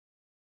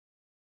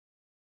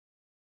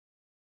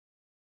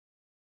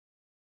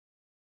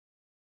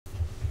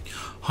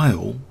Hi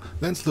all,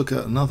 let's look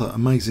at another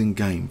amazing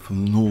game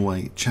from the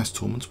Norway chess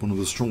tournament, one of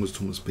the strongest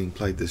tournaments being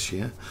played this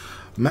year.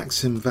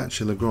 Maxime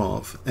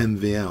Vachier-Lagrave,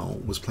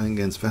 MVL, was playing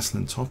against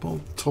Veselin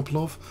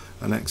Topalov,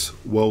 an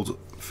ex-world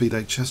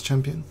FIDE chess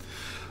champion.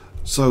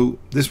 So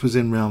this was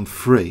in round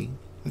 3.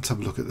 Let's have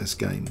a look at this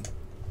game.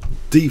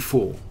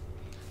 D4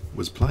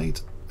 was played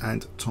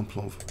and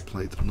Topalov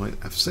played knight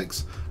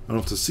f6, and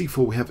after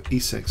c4 we have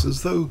e6.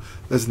 As though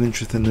there's an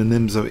interest in the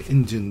Nimzo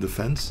Indian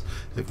defense.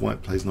 If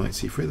white plays knight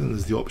c3, then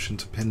there's the option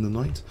to pin the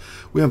knight.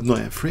 We have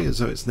knight f3, as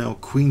though it's now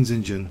Queen's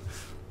Indian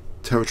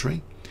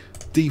territory.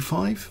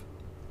 d5,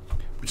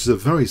 which is a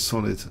very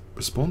solid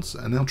response,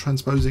 and now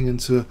transposing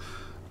into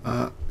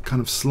kind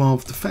of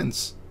Slav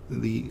defense,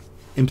 in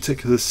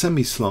particular the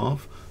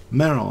Semi-Slav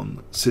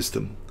Meron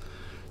system.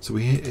 So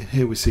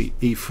here we see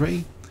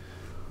e3,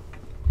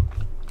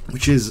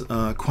 which is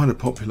quite a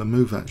popular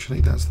move actually.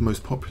 That's the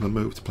most popular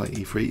move to play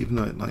e3, even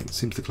though it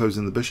seems to close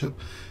in the bishop.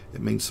 It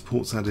means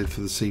support's added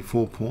for the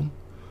c4 pawn.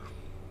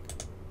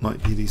 Knight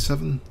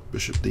d7,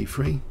 bishop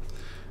d3.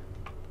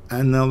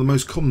 And now the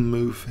most common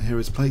move here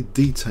is played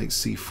d takes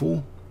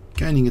c4,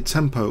 gaining a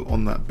tempo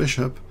on that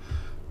bishop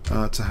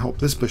to help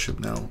this bishop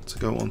now to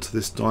go onto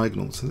this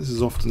diagonal. So this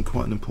is often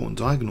quite an important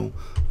diagonal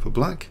for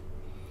black.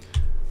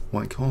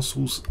 White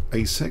castles,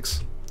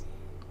 a6.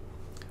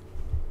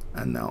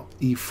 And now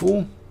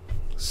e4.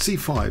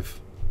 c5,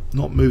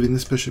 not moving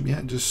this bishop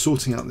yet, just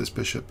sorting out this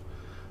bishop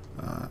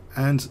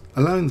and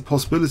allowing the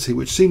possibility,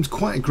 which seems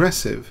quite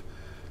aggressive,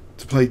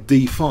 to play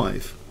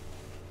d5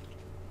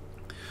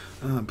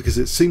 because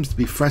it seems to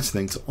be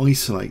threatening to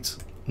isolate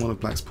one of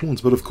black's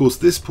pawns. But of course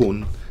this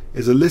pawn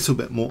is a little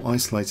bit more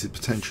isolated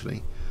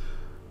potentially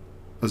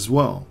as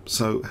well.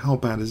 So how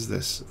bad is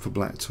this for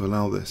black to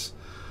allow this?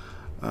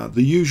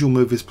 The usual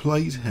move is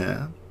played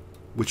here,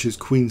 which is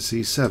queen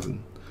c7.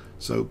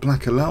 So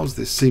black allows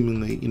this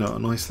seemingly,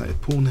 an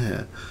isolated pawn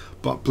here,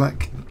 but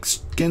black,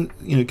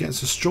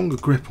 gets a stronger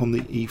grip on the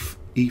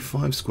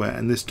e5 square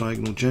and this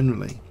diagonal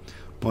generally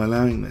by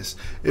allowing this.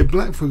 If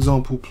black, for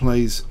example,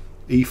 plays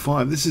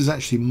e5, this is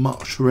actually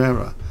much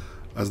rarer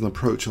as an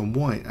approach, and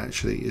white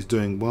actually is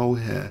doing well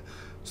here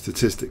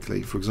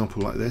statistically. For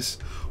example, like this,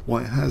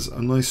 white has a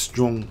nice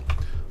strong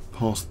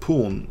passed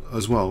pawn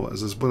as well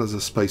as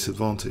a space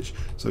advantage.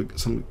 So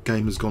some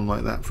game has gone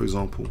like that, for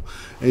example.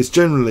 It's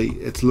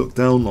looked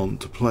down on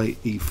to play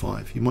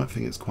e5. You might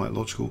think it's quite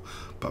logical,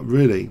 but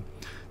really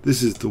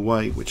this is the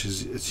way which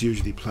it's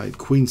usually played.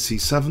 Queen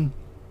c7,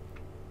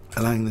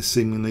 allowing this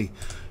seemingly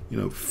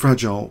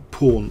fragile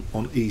pawn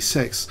on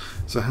e6.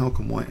 So how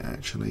can white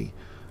actually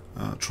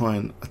try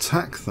and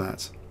attack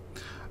that?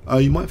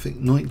 You might think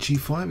knight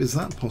g5, is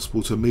that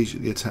possible to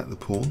immediately attack the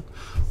pawn?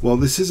 Well,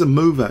 this is a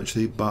move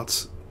actually,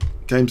 but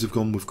games have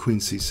gone with queen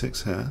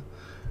c6 here,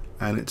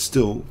 and it's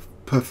still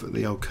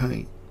perfectly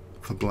okay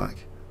for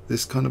black.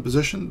 This kind of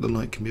position, the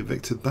knight can be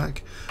evicted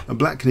back, and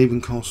black can even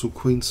castle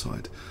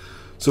queenside.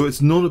 So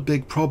it's not a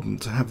big problem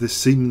to have this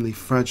seemingly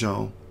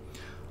fragile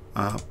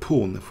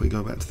pawn. If we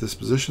go back to this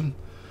position,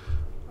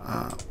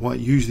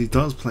 white usually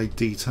does play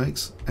d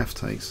takes, f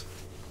takes.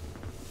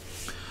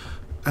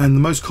 And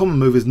the most common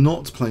move is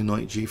not to play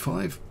knight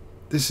g5.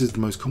 This is the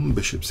most common,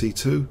 bishop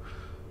c2,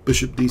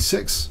 bishop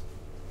d6.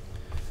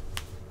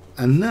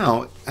 And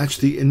now,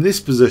 actually, in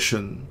this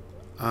position,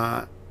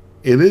 it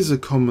is a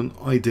common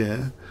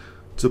idea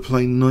to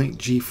play knight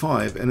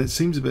g5, and it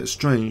seems a bit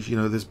strange.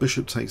 This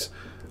bishop takes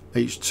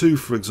h2,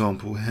 for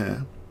example,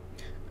 here.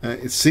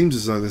 It seems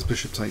as though this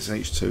bishop takes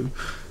h2,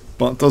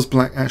 but does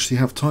black actually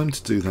have time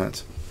to do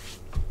that?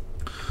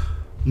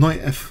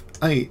 Knight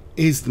f8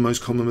 is the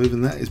most common move,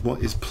 and that is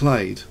what is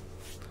played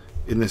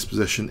in this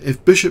position.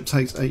 If bishop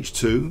takes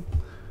h2,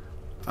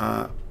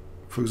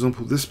 for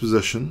example, this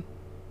position,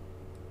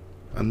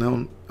 and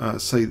now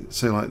say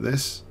like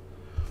this,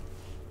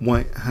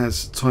 white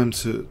has time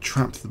to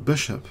trap the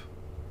bishop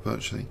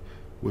virtually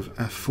with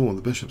f4.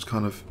 The bishop's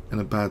kind of in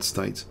a bad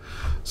state.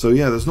 So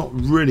yeah, there's not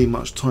really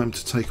much time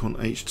to take on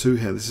h2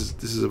 here. This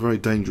is a very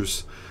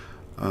dangerous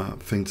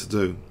thing to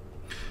do.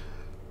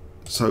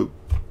 So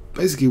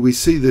basically we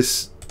see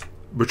this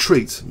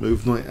retreat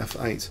move, knight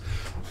f8,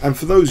 and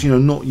for those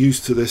not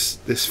used to this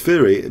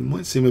theory, it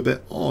might seem a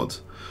bit odd,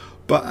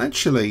 but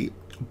actually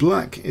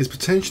black is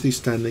potentially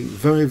standing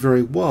very,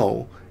 very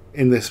well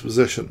in this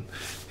position.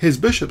 His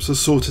bishops are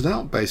sorted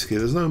out basically.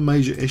 There's no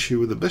major issue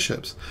with the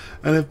bishops,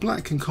 and if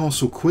black can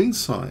castle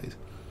queenside,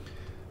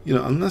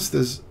 unless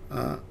there's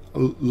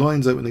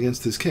lines open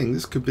against his king,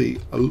 this could be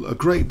a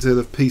great deal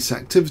of piece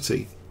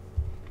activity.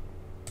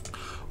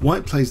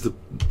 White plays the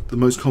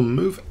most common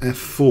move,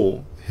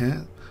 f4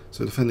 here,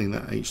 so defending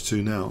that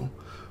h2 now.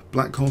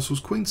 Black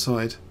castles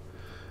queenside,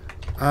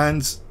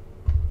 and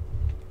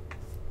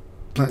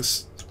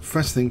black's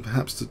threatening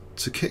perhaps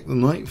to kick the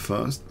knight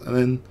first and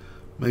then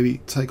maybe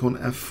take on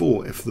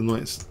f4 if the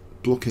knight's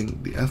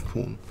blocking the f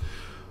pawn.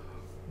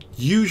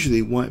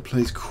 Usually white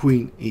plays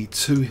queen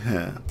e2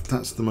 here.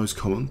 That's the most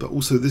common, but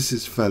also this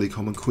is fairly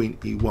common, queen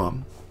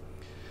e1.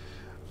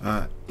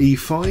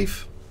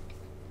 E5,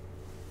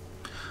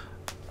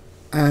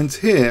 and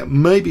here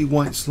maybe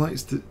white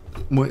likes to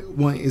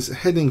white is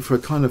heading for a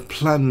kind of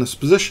planless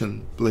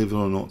position, believe it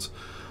or not.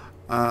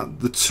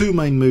 The two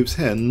main moves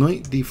here,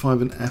 knight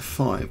d5 and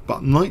f5,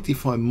 but knight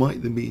d5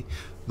 might be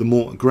the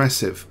more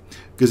aggressive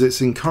because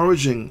it's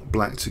encouraging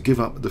black to give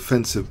up a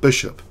defensive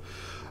bishop.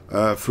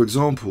 For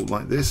example,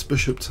 like this,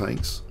 bishop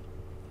takes,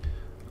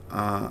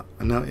 and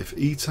now if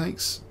e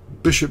takes,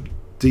 bishop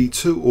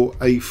d2 or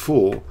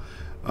a4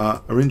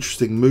 are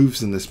interesting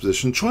moves in this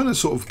position. Trying to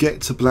sort of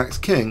get to black's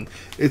king,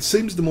 it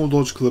seems the more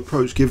logical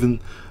approach given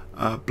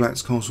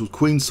black's castle's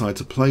queen side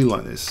to play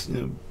like this,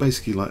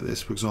 basically like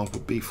this, for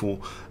example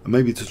b4, and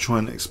maybe to try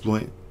and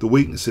exploit the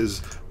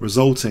weaknesses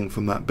resulting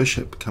from that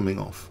bishop coming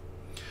off.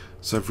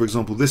 So for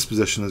example, this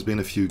position has been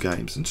a few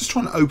games, and just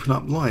trying to open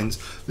up lines.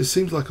 This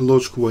seems like a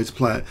logical way to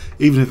play it,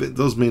 even if it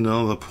does mean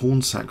another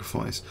pawn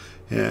sacrifice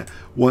here.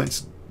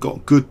 White's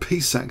got good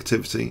piece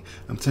activity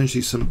and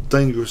potentially some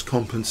dangerous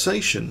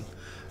compensation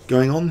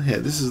going on here.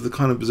 This is the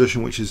kind of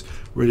position which is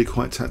really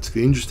quite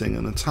tactically interesting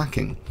and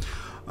attacking,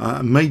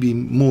 maybe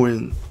more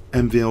in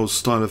MVL's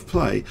style of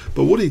play.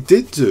 But what he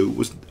did do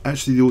was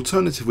actually the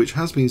alternative, which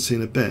has been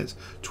seen a bit,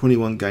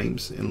 21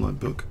 games in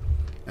Lightbook,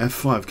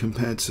 f5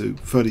 compared to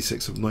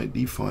 36 of knight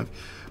d5.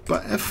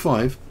 But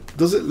f5,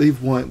 does it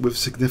leave white with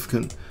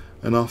significant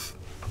enough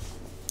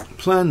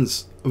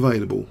plans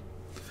available?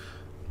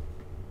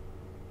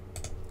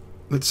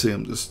 Let's see,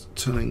 I'm just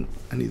turning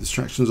any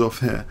distractions off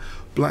here.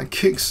 Black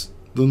kicks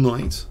the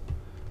knight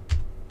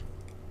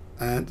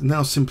and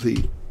now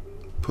simply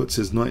puts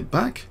his knight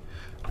back,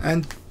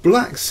 and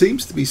black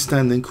seems to be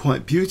standing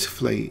quite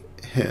beautifully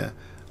here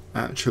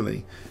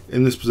actually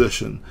in this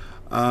position.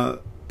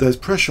 There's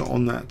pressure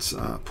on that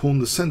pawn,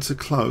 the center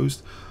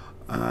closed.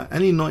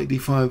 Any knight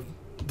d5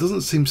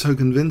 doesn't seem so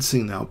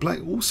convincing now.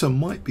 Black also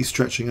might be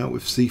stretching out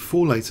with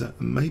c4 later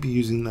and maybe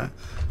using that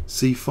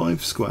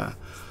c5 square.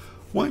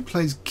 White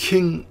plays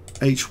king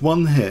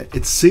h1 here.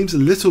 It seems a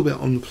little bit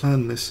on the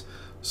planless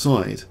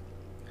side,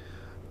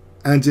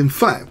 and in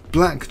fact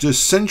black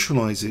just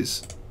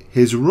centralizes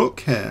his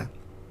rook here,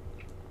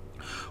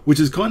 which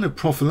is kind of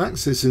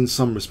prophylaxis in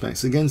some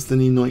respects against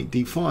any knight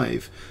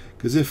d5,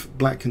 because if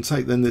black can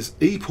take, then this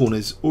e pawn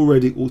is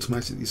already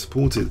automatically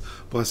supported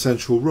by a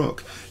central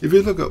rook. If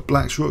you look at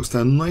black's rooks,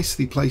 they're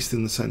nicely placed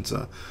in the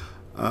center,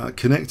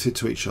 connected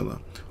to each other.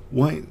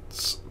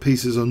 White's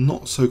pieces are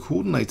not so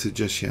coordinated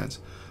just yet.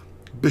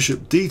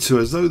 Bishop d2,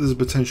 as though there's a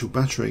potential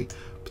battery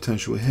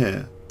potential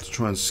here to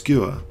try and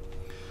skewer.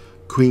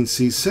 Queen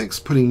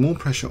c6, putting more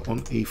pressure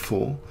on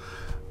e4,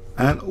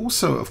 and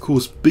also of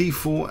course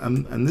b4,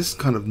 and this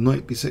kind of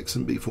knight b6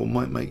 and b4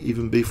 might make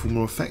even b4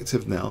 more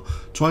effective now,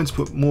 trying to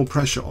put more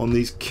pressure on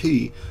these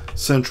key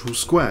central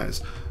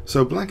squares.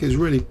 So black is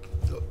really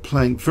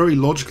playing very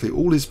logically,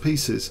 all his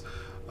pieces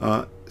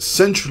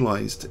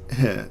centralized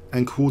here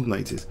and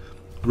coordinated.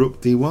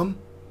 Rook d1,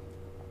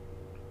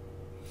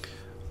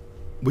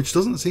 which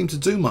doesn't seem to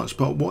do much,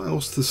 but what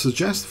else to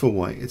suggest for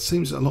white? It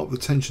seems a lot of the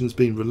tension's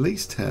been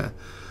released here,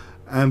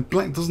 and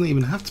black doesn't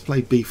even have to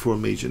play b4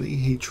 immediately.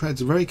 He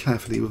treads very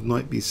carefully with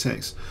knight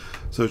b6,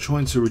 so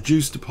trying to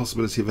reduce the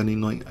possibility of any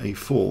knight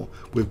a4,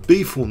 with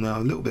b4 now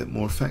a little bit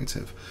more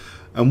effective.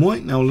 And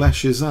white now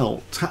lashes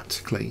out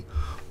tactically,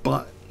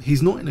 but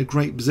he's not in a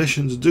great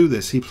position to do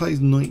this. He plays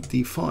knight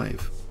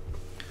d5.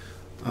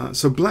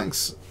 So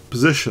black's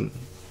position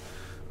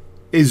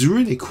is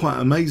really quite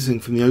amazing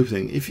from the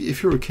opening. If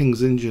you're a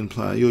King's Indian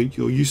player,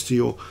 you're used to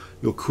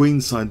your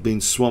queen side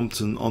being swamped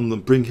and on the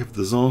brink of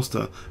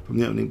disaster from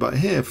the opening. But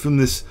here, from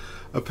this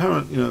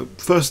apparent,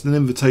 first an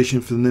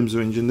invitation for the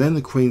Nimza Indian, then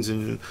the Queen's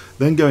Indian,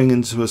 then going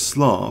into a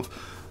Slav,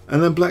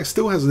 and then black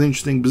still has an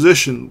interesting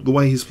position the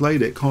way he's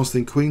played it,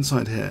 casting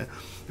queenside here.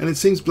 And it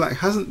seems black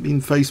hasn't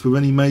been faced with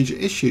any major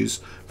issues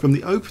from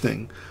the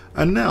opening.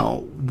 And now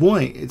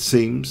white, it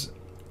seems,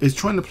 is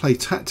trying to play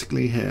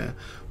tactically here,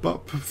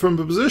 but from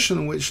a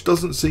position which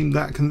doesn't seem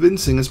that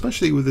convincing,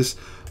 especially with this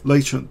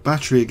latent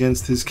battery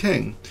against his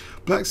king.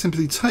 Black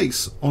simply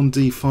takes on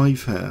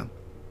d5 here.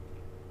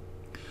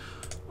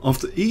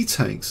 After e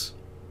takes,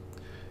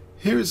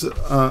 here is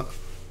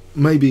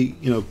maybe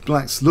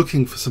black's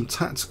looking for some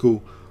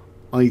tactical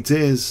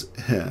ideas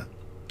here,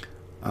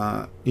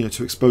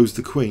 to expose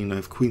the queen.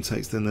 If queen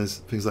takes, then there's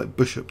things like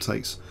bishop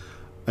takes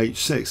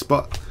h6,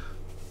 but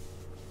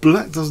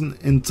black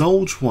doesn't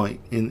indulge white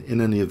in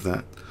any of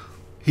that.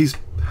 He's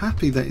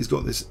happy that he's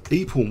got this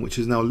e pawn which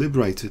is now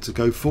liberated to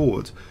go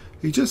forward.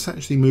 He just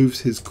actually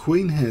moves his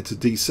queen here to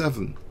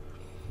d7.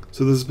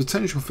 So there's a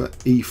potential for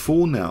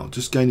e4 now,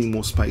 just gaining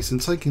more space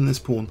and taking this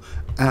pawn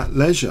at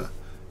leisure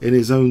in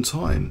his own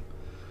time.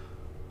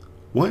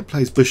 White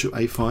plays bishop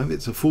a5.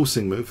 It's a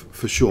forcing move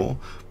for sure,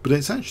 but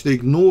it's actually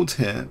ignored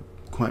here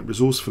quite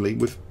resourcefully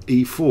with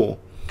e4.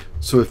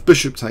 So if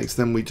bishop takes,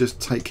 then we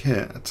just take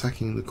here,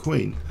 attacking the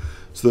queen.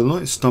 So the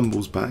knight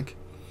stumbles back.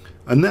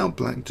 And now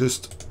black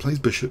just plays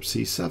bishop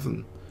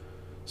c7.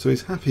 So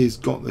he's happy he's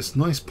got this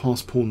nice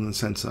passed pawn in the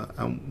centre,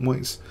 and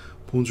white's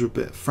pawns are a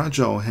bit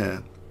fragile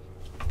here.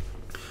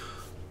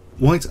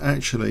 White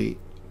actually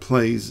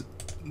plays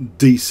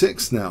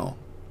d6 now,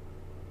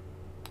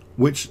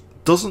 which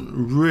doesn't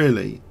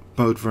really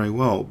bode very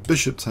well.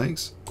 Bishop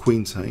takes,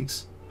 queen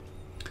takes,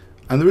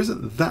 and there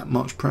isn't that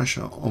much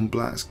pressure on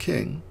black's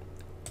king.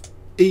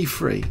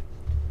 E3,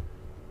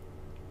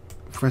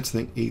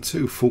 threatening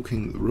E2,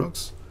 forking the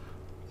rooks.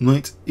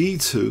 Knight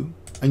E2,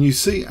 and you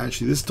see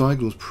actually this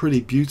diagonal is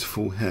pretty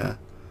beautiful here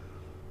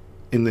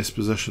in this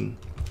position.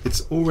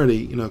 It's already,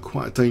 you know,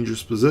 quite a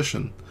dangerous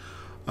position.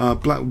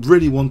 Black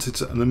really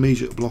wanted an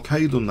immediate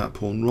blockade on that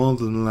pawn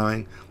rather than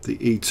allowing the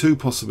E2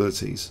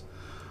 possibilities,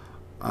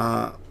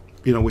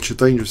 you know, which are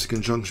dangerous in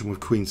conjunction with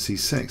Queen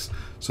C6.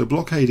 So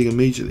blockading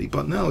immediately,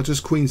 but now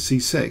just Queen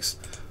C6,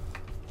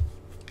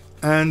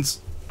 and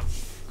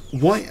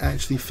White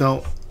actually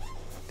felt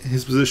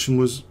his position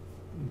was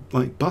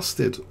like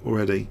busted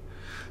already.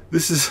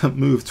 This is at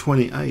move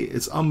 28.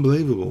 It's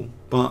unbelievable,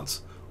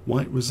 but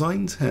White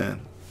resigned here.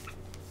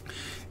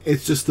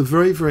 It's just a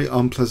very, very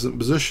unpleasant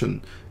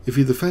position. If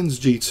he defends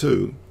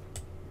G2,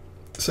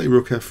 say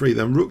Rook F3,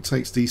 then Rook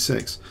takes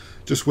D6,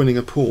 just winning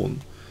a pawn.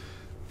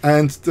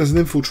 And there's an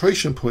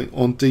infiltration point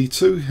on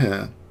D2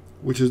 here,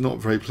 which is not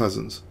very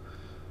pleasant.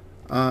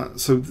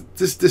 So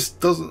this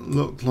doesn't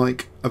look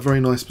like a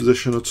very nice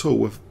position at all,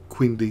 with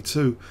Queen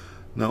D2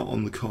 now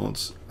on the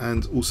cards,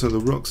 and also the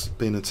rooks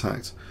being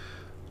attacked.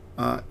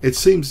 It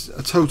seems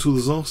a total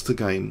disaster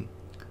game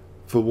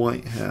for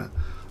White here.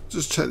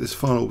 Just check this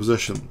final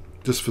position,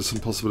 just for some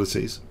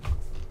possibilities.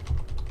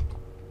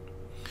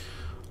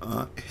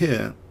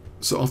 Here,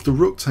 so after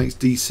Rook takes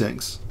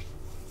D6,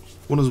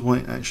 what does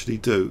White actually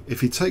do?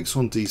 If he takes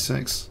on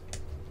D6,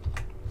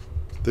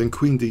 then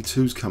Queen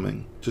D2's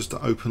coming, just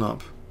to open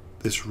up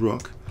this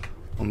Rook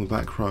on the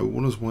back row.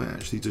 What does White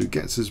actually do?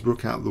 Gets his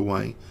Rook out of the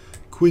way.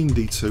 Queen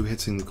D2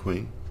 hitting the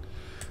Queen.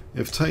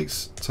 If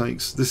takes,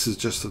 this is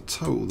just a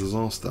total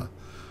disaster,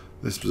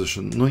 this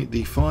position. Knight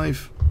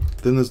D5,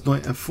 then there's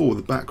Knight F4,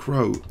 the back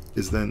row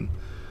is then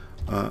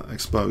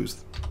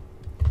exposed.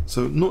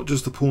 So not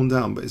just the pawn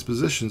down, but his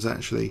position's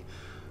actually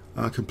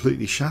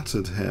completely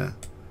shattered here.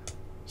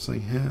 So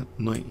here,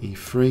 Knight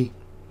E3,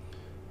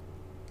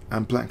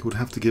 and Black would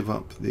have to give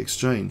up the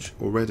exchange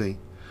already.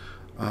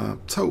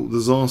 Total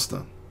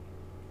disaster.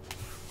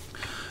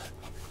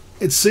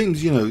 It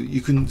seems, you know,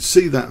 you can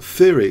see that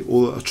theory,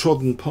 or a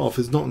trodden path,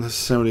 is not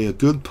necessarily a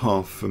good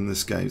path from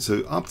this game.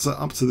 So up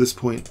to this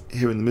point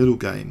here in the middle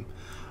game,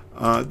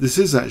 this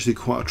is actually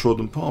quite a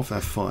trodden path,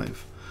 F5.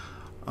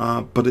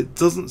 But it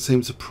doesn't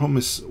seem to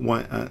promise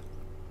White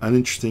an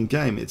interesting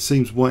game. It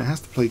seems White has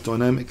to play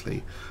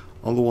dynamically,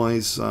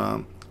 otherwise,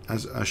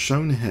 as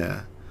shown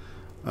here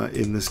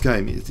in this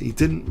game, he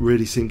didn't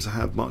really seem to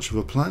have much of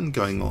a plan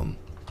going on.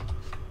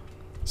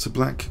 So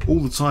Black all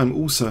the time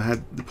also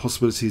had the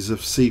possibilities of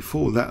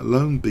C4, let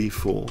alone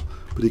B4,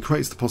 but he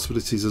creates the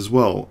possibilities as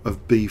well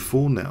of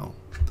B4 now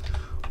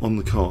on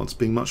the cards,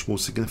 being much more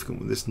significant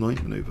with this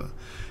knight maneuver.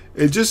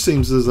 It just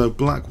seems as though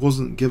Black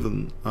wasn't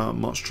given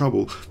much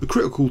trouble. The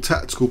critical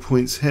tactical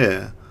points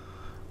here,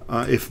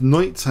 if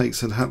knight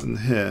takes had happened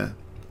here,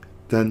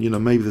 then, you know,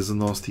 maybe there's a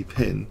nasty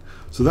pin.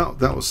 So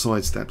that was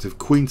sidestepped. If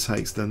queen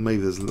takes, then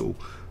maybe there's a little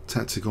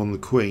tactic on the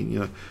queen, you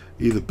know,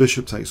 either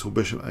bishop takes or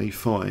bishop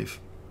A5.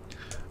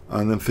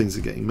 And then things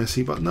are getting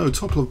messy. But no,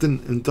 Topalov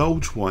didn't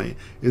indulge White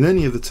in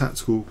any of the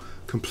tactical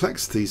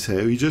complexities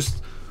here. He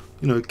just,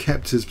 you know,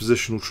 kept his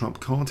positional trump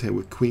card here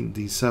with Queen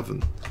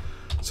D7.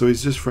 So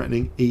he's just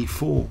threatening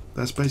E4.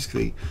 That's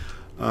basically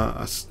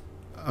a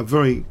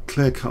very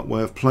clear-cut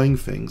way of playing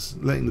things,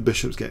 letting the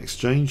bishops get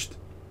exchanged.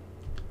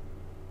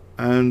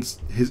 And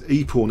his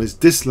E-pawn is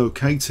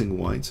dislocating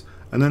White.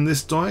 And then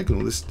this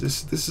diagonal, this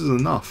is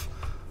enough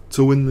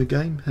to win the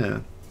game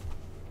here.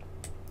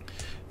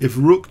 If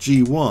Rook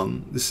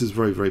G1, this is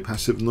very, very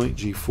passive. Knight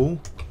G4,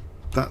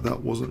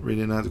 that wasn't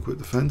really an adequate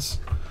defense.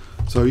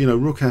 So, you know,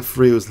 Rook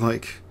F3 was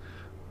like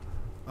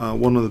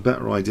one of the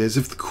better ideas.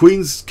 If the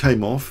queens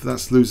came off,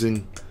 that's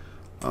losing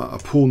a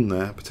pawn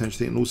there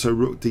potentially, and also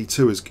Rook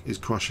D2 is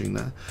crushing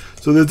there.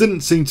 So there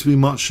didn't seem to be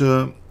much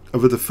of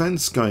a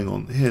defense going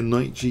on here.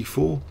 Knight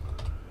G4.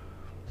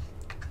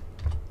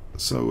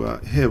 So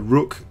here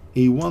Rook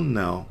E1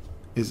 now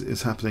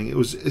is happening.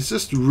 It's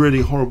just a really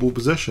horrible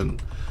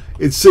position.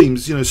 It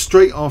seems, you know,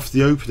 straight after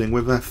the opening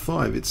with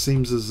F5, it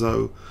seems as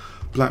though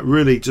Black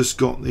really just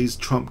got these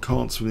trump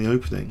cards from the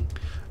opening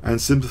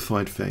and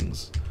simplified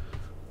things.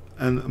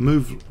 And a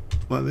move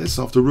like this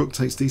after Rook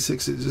takes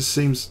D6, it just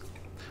seems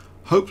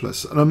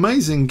hopeless. An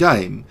amazing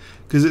game,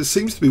 because it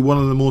seems to be one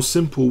of the more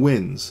simple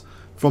wins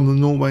from the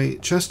Norway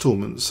chess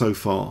tournament so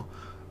far,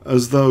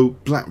 as though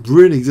Black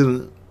really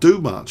didn't do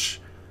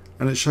much,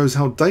 and it shows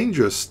how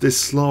dangerous this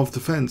Slav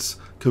defense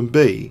can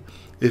be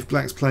if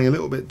Black's playing a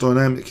little bit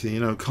dynamically, you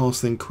know,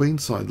 casting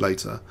queenside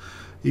later.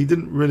 He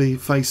didn't really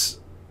face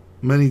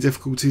many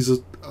difficulties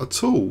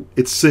at all,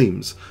 it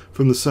seems,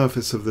 from the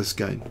surface of this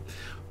game.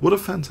 What a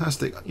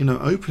fantastic, you know,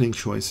 opening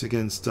choice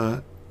against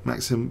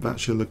Maxime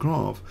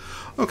Vachier-Lagrave.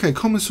 Okay,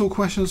 comments or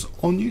questions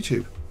on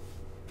YouTube.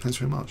 Thanks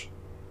very much.